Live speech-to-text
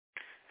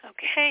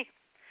Okay.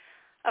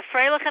 A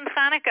Freilich and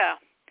Hanukkah.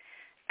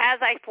 As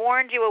I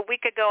warned you a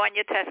week ago on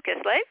Yud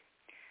Kislev,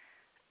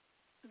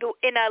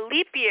 in a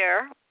leap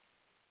year,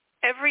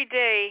 every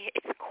day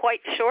it's quite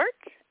short,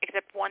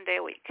 except one day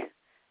a week.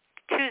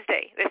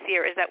 Tuesday this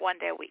year is that one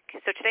day a week.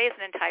 So today is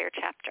an entire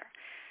chapter.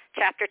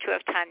 Chapter 2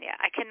 of Tanya.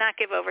 I cannot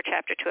give over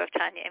Chapter 2 of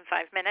Tanya in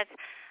 5 minutes.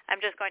 I'm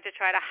just going to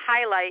try to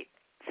highlight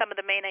some of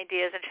the main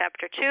ideas in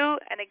Chapter 2.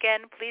 And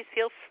again, please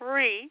feel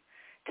free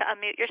to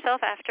unmute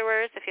yourself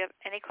afterwards if you have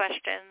any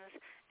questions,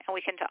 and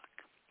we can talk.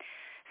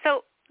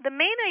 So the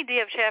main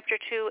idea of Chapter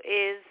 2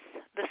 is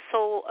the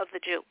soul of the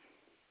Jew,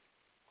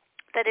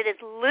 that it is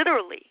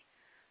literally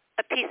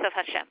a piece of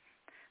Hashem.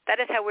 That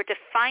is how we're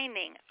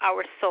defining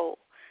our soul.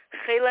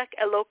 Chelek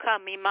Eloka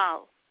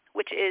Mimal,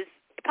 which is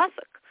a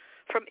pasuk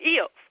from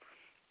Eov.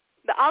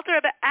 The Alter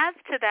Rebbe adds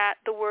to that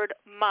the word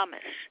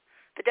mamish.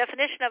 The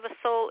definition of a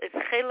soul is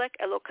Chelek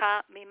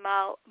Eloka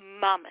Mimal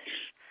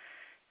mamish.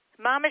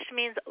 Mamish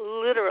means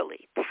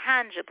literally,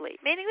 tangibly,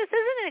 meaning this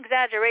isn't an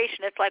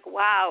exaggeration. It's like,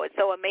 wow, it's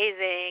so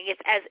amazing.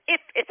 It's as if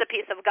it's a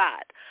piece of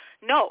God.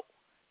 No,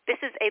 this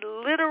is a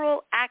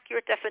literal,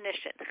 accurate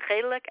definition.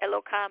 Chelek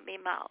Eloka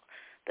Mimal.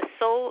 The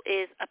soul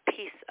is a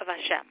piece of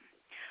Hashem,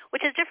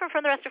 which is different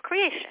from the rest of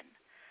creation.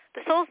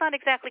 The soul is not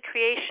exactly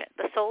creation.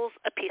 The soul is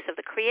a piece of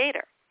the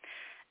Creator.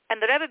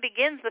 And the Rebbe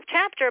begins the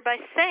chapter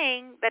by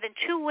saying that in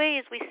two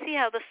ways we see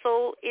how the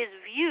soul is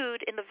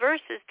viewed in the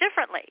verses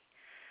differently.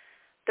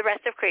 The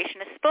rest of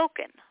creation is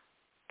spoken.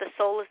 The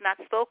soul is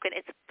not spoken.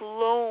 It's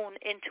blown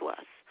into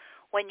us.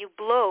 When you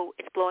blow,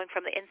 it's blowing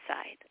from the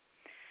inside.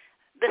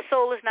 The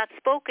soul is not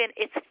spoken.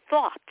 It's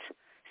thought.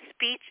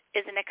 Speech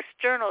is an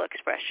external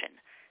expression.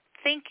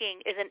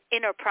 Thinking is an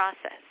inner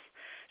process.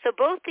 So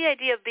both the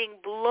idea of being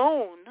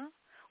blown,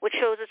 which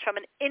shows it's from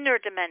an inner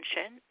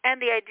dimension,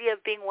 and the idea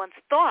of being one's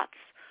thoughts,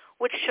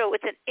 which show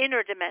it's an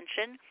inner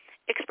dimension,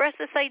 express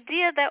this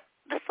idea that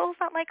the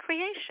soul's not like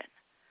creation.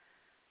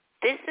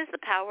 This is the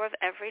power of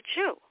every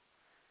Jew,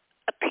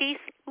 a piece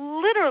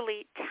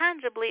literally,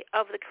 tangibly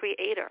of the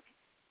Creator.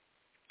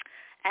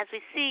 As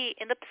we see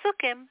in the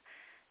Psukim,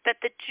 that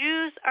the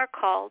Jews are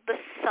called the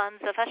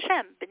sons of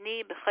Hashem,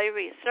 B'ni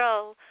B'chayri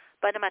Yisrael,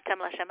 Banim Atem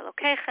L'Hashem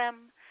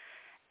Elokechem,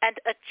 and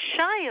a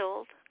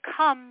child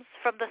comes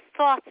from the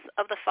thoughts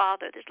of the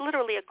father. There's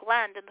literally a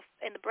gland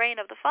in the brain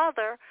of the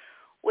father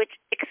which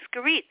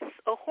excretes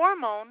a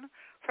hormone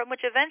from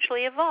which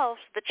eventually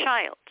evolves the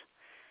child.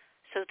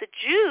 So the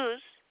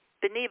Jews,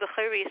 B'ni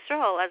B'chayri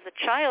Yisrael, as the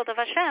child of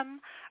Hashem,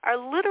 are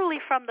literally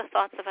from the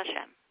thoughts of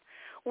Hashem,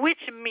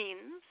 which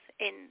means,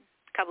 in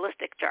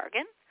Kabbalistic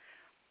jargon,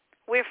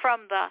 we're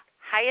from the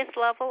highest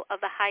level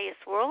of the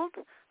highest world,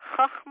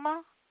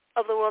 Chachma,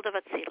 of the world of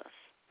Atzilus.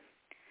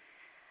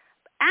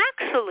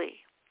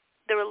 Actually,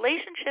 the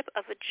relationship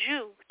of a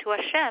Jew to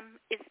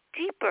Hashem is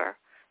deeper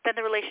than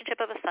the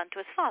relationship of a son to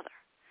his father.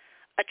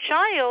 A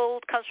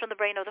child comes from the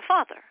brain of the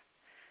father.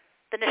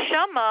 The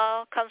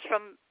neshama comes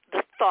from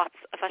the thoughts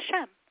of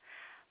Hashem.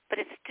 But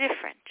it's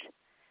different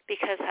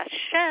because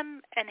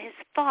Hashem and his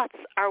thoughts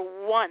are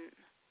one.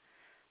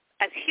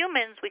 As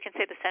humans, we can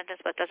say the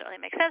sentence, but it doesn't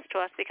really make sense to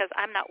us because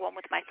I'm not one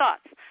with my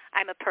thoughts.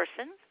 I'm a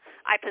person.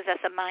 I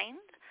possess a mind.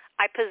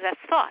 I possess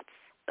thoughts.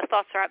 The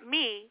thoughts are not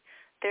me.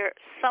 They're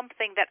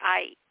something that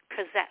I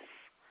possess,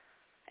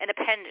 an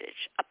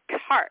appendage, a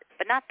part,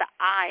 but not the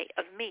I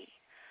of me.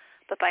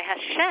 But by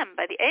Hashem,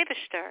 by the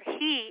Eibishter,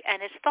 he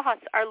and his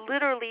thoughts are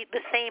literally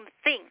the same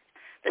thing,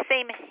 the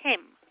same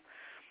him.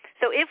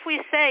 So if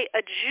we say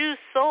a Jew's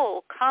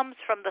soul comes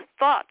from the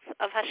thoughts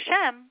of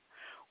Hashem,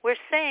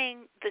 we're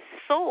saying the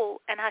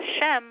soul and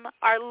Hashem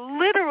are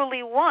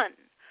literally one,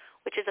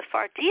 which is a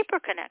far deeper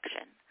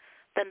connection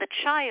than the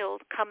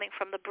child coming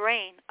from the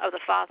brain of the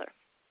father.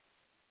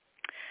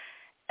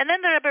 And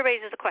then the Rebbe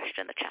raises a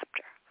question in the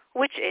chapter,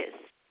 which is,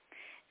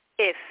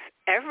 if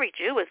every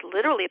Jew is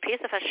literally a piece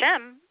of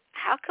Hashem,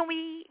 how can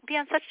we be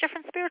on such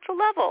different spiritual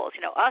levels?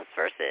 Us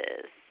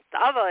versus the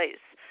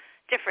Avos,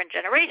 different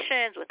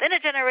generations within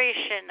a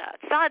generation, a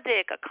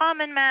tzaddik, a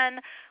common man.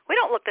 We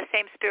don't look the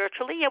same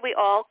spiritually, yet we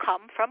all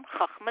come from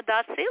Chachma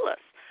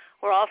Datzilus.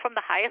 We're all from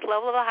the highest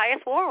level of the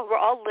highest world. We're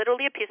all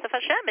literally a piece of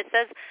Hashem. It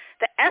says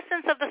the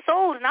essence of the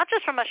soul is not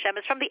just from Hashem,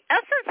 it's from the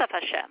essence of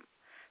Hashem.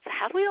 So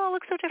how do we all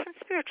look so different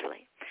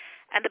spiritually?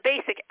 And the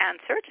basic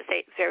answer, to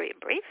say it very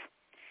brief,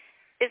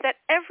 is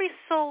that every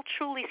soul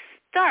truly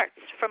starts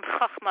from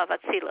Chachma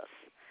Vatzilus,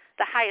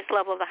 the highest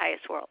level of the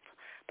highest world.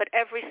 But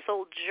every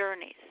soul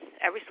journeys.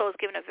 Every soul is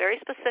given a very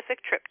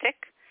specific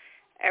triptych.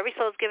 Every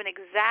soul is given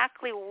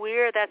exactly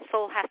where that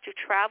soul has to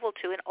travel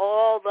to in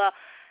all the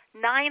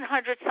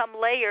 900-some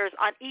layers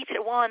on each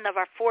one of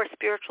our 4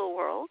 spiritual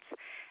worlds.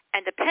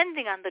 And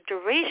depending on the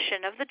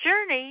duration of the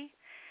journey,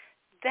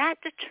 that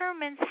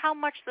determines how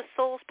much the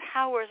soul's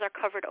powers are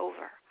covered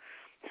over.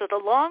 So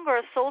the longer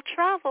a soul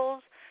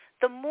travels,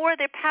 the more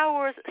their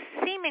powers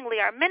seemingly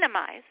are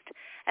minimized.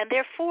 And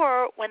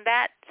therefore, when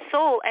that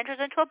soul enters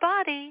into a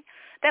body,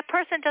 that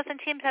person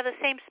doesn't seem to have the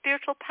same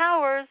spiritual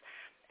powers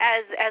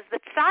as the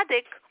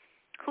tzaddik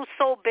whose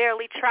soul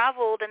barely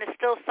traveled and is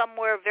still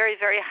somewhere very,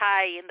 very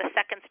high in the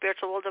second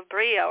spiritual world of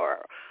Bria,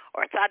 or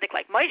a tzaddik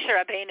like Moshe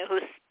Rabbeinu,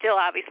 who's still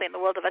obviously in the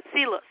world of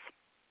Atzilus.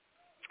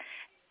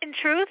 In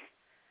truth,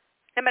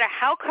 no matter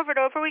how covered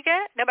over we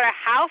get, no matter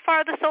how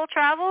far the soul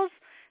travels,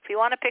 if you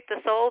want to pick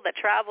the soul that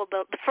traveled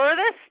the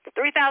furthest,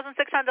 3,600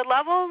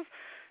 levels,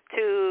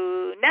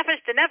 to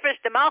Nefesh,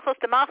 to Malchus,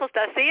 to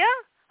Asiya,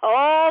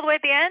 all the way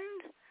at the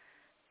end,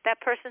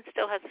 that person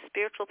still has the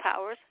spiritual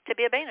powers to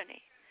be a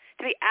Beinoni,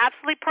 to be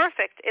absolutely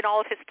perfect in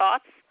all of his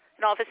thoughts,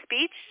 in all of his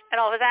speech, and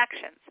all of his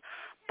actions.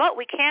 But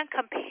we can't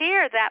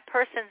compare that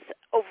person's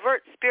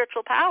overt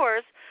spiritual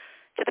powers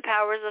to the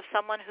powers of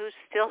someone who's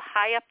still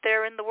high up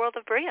there in the world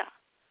of Bria.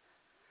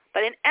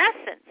 But in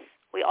essence,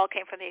 we all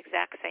came from the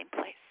exact same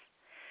place.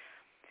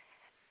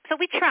 So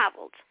we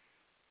traveled.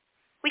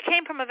 We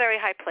came from a very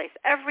high place.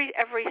 Every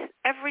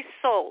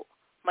soul,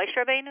 Moshe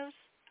Rabbeinu's,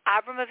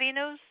 Avraham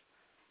Avinu's,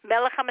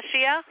 Melech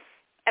HaMashiach,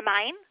 and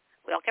mine,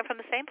 we all came from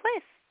the same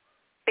place,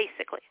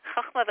 basically,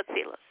 Chachma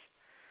V'Atzilus.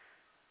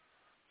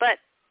 But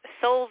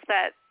souls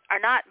that are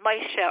not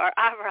Moshe or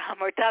Avraham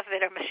or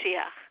David or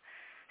Mashiach,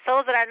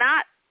 souls that are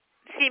not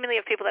seemingly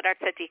of people that are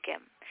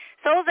tzaddikim,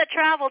 souls that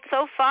traveled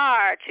so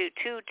far to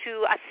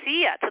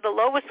Asiya, to the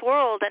lowest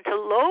world, and to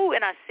low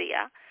in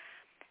Asiya,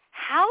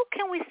 how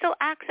can we still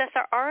access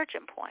our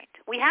origin point?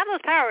 We have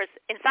those powers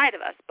inside of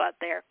us, but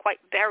they're quite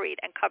buried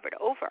and covered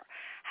over.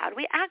 How do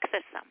we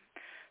access them?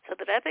 So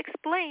the Rebbe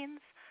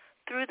explains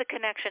through the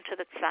connection to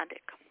the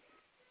tzaddik.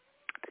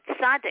 The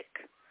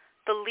tzaddik,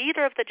 the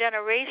leader of the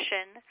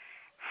generation,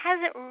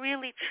 hasn't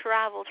really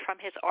traveled from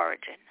his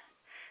origin.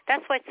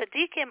 That's why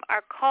tzaddikim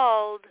are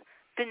called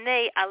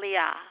b'nei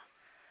aliyah.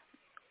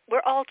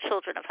 We're all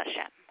children of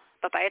Hashem.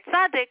 But by a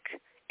tzaddik,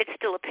 it's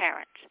still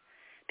apparent,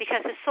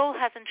 because his soul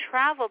hasn't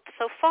traveled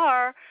so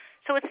far,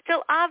 so it's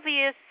still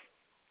obvious.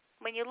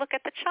 When you look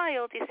at the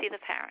child, you see the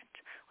parent.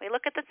 When you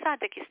look at the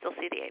tzaddik, you still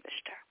see the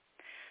Eibishter.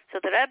 So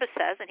the Rebbe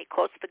says, and he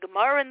quotes the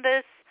Gemara in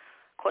this,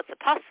 quotes the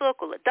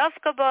Pasuk,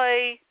 Uladavka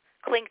boy,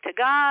 cling to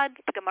God.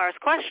 The Gemara's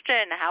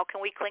question, how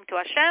can we cling to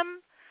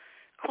Hashem?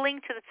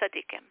 Cling to the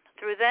tzaddikim.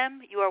 Through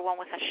them, you are one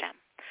with Hashem.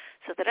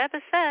 So the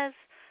Rebbe says,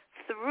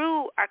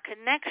 through our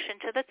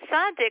connection to the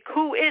tzaddik,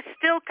 who is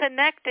still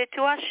connected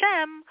to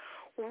Hashem,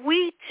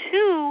 we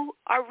too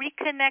are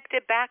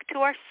reconnected back to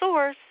our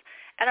source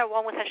and are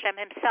one with Hashem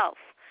himself.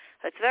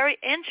 So it's very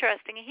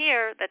interesting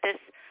here that this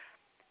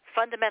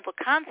fundamental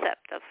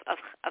concept of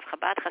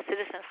Chabad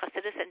Hasidus and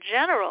Hasidus in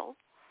general,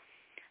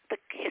 the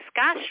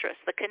hiskashrus,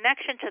 the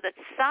connection to the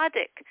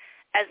tzaddik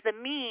as the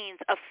means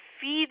of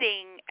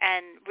feeding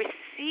and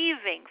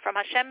receiving from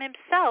Hashem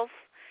himself,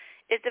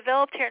 is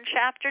developed here in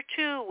chapter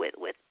 2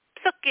 with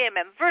psukim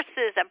and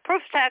verses and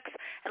proof texts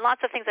and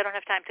lots of things I don't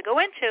have time to go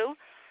into,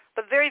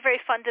 but very, very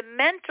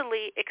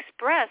fundamentally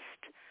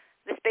expressed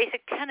this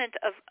basic tenet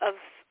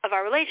of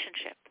our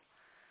relationship,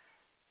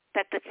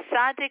 that the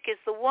tzaddik is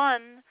the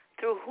one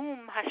through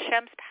whom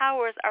Hashem's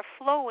powers are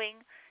flowing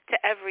to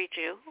every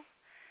Jew.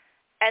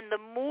 And the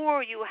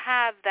more you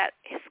have that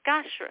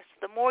hiskashrus,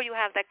 the more you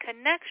have that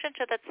connection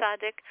to the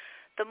tzaddik,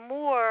 the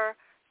more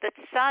the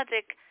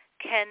tzaddik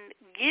can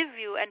give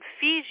you and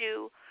feed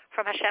you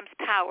from Hashem's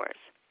powers.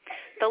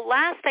 The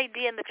last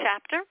idea in the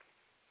chapter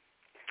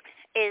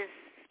is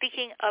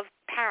speaking of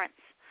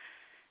parents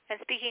and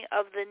speaking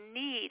of the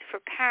need for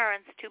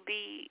parents to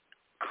be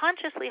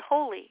consciously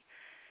holy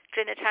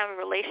during the time of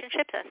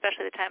relationships, and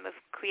especially the time of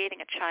creating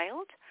a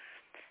child.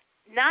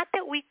 Not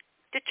that we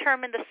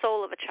determine the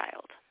soul of a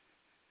child.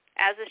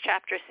 As this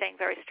chapter is saying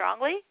very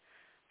strongly,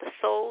 the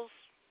souls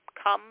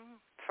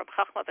come from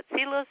Chachma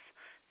V'Atzilus,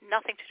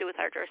 nothing to do with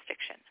our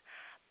jurisdiction.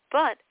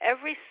 But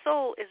every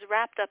soul is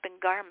wrapped up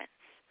in garments.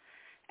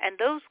 And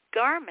those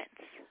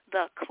garments,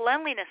 the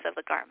cleanliness of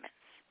the garments,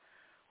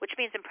 which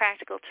means in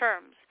practical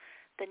terms,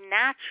 the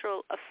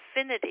natural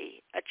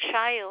affinity a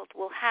child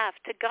will have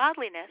to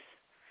godliness,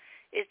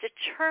 is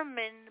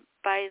determined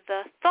by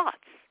the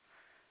thoughts,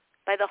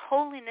 by the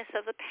holiness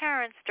of the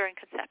parents during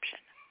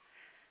conception.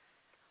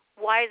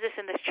 Why is this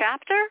in this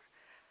chapter?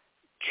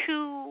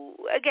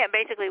 Again,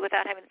 basically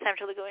without having the time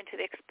to really go into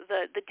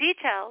the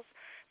details,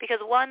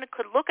 because one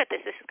could look at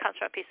this comes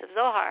from a piece of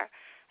Zohar,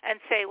 and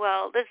say,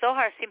 well, this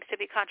Zohar seems to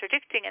be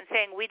contradicting and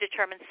saying we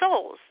determine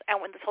souls. And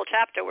in this whole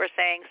chapter we're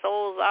saying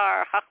souls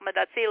are Chachma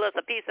Datzilus,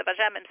 a piece of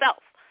Hashem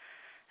himself.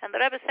 And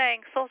the Rebbe is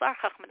saying souls are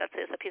Chachma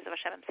Datzilus, a piece of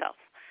Hashem himself.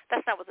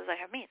 That's not what the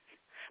Zohar means.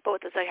 But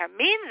what the Zohar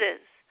means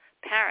is,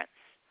 parents,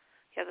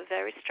 you have a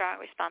very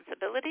strong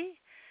responsibility,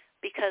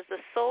 because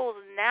the soul's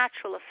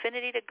natural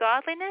affinity to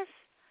godliness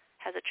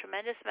has a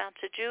tremendous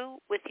amount to do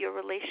with your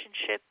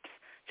relationships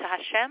to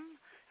Hashem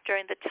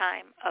during the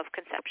time of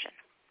conception.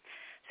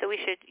 So we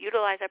should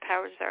utilize our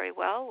powers very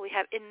well. We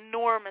have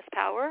enormous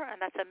power, and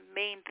that's a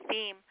main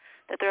theme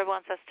that the Rebbe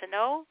wants us to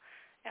know,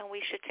 and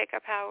we should take our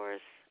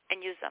powers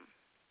and use them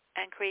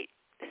and create.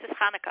 This is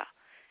Hanukkah,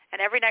 and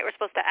every night we're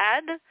supposed to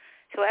add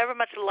to however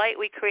much light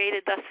we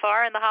created thus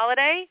far in the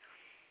holiday.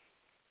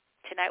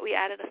 Tonight we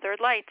added a third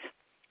light.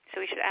 So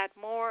we should add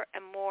more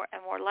and more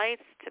and more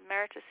lights to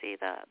merit to see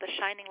the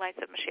shining lights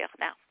of Mashiach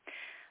now.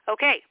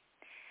 Okay,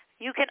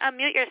 you can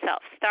unmute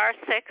yourself.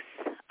 *6.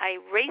 I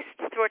raced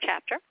through a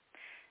chapter.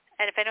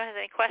 And if anyone has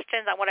any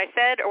questions on what I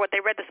said or what they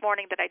read this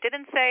morning that I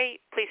didn't say,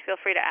 please feel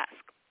free to ask.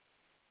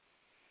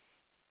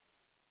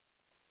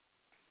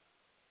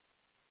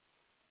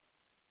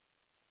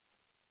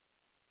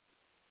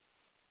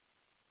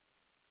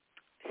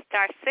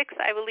 *6,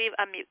 I believe,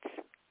 unmutes.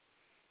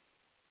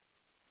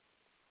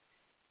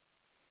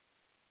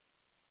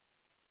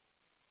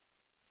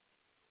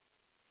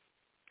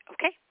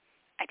 Okay.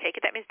 I take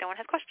it that means no one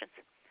has questions.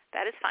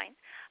 That is fine.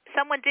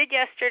 Someone did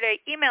yesterday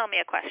email me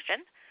a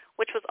question,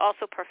 which was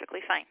also perfectly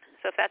fine.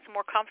 So if that's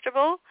more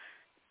comfortable,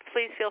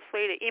 please feel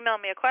free to email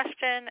me a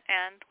question,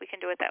 and we can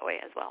do it that way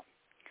as well.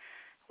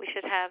 We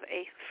should have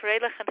a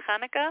Freilich and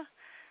Chanukah,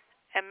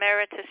 and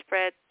merit to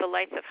spread the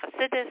lights of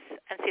Hasidus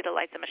and see the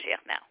lights of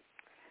Mashiach now.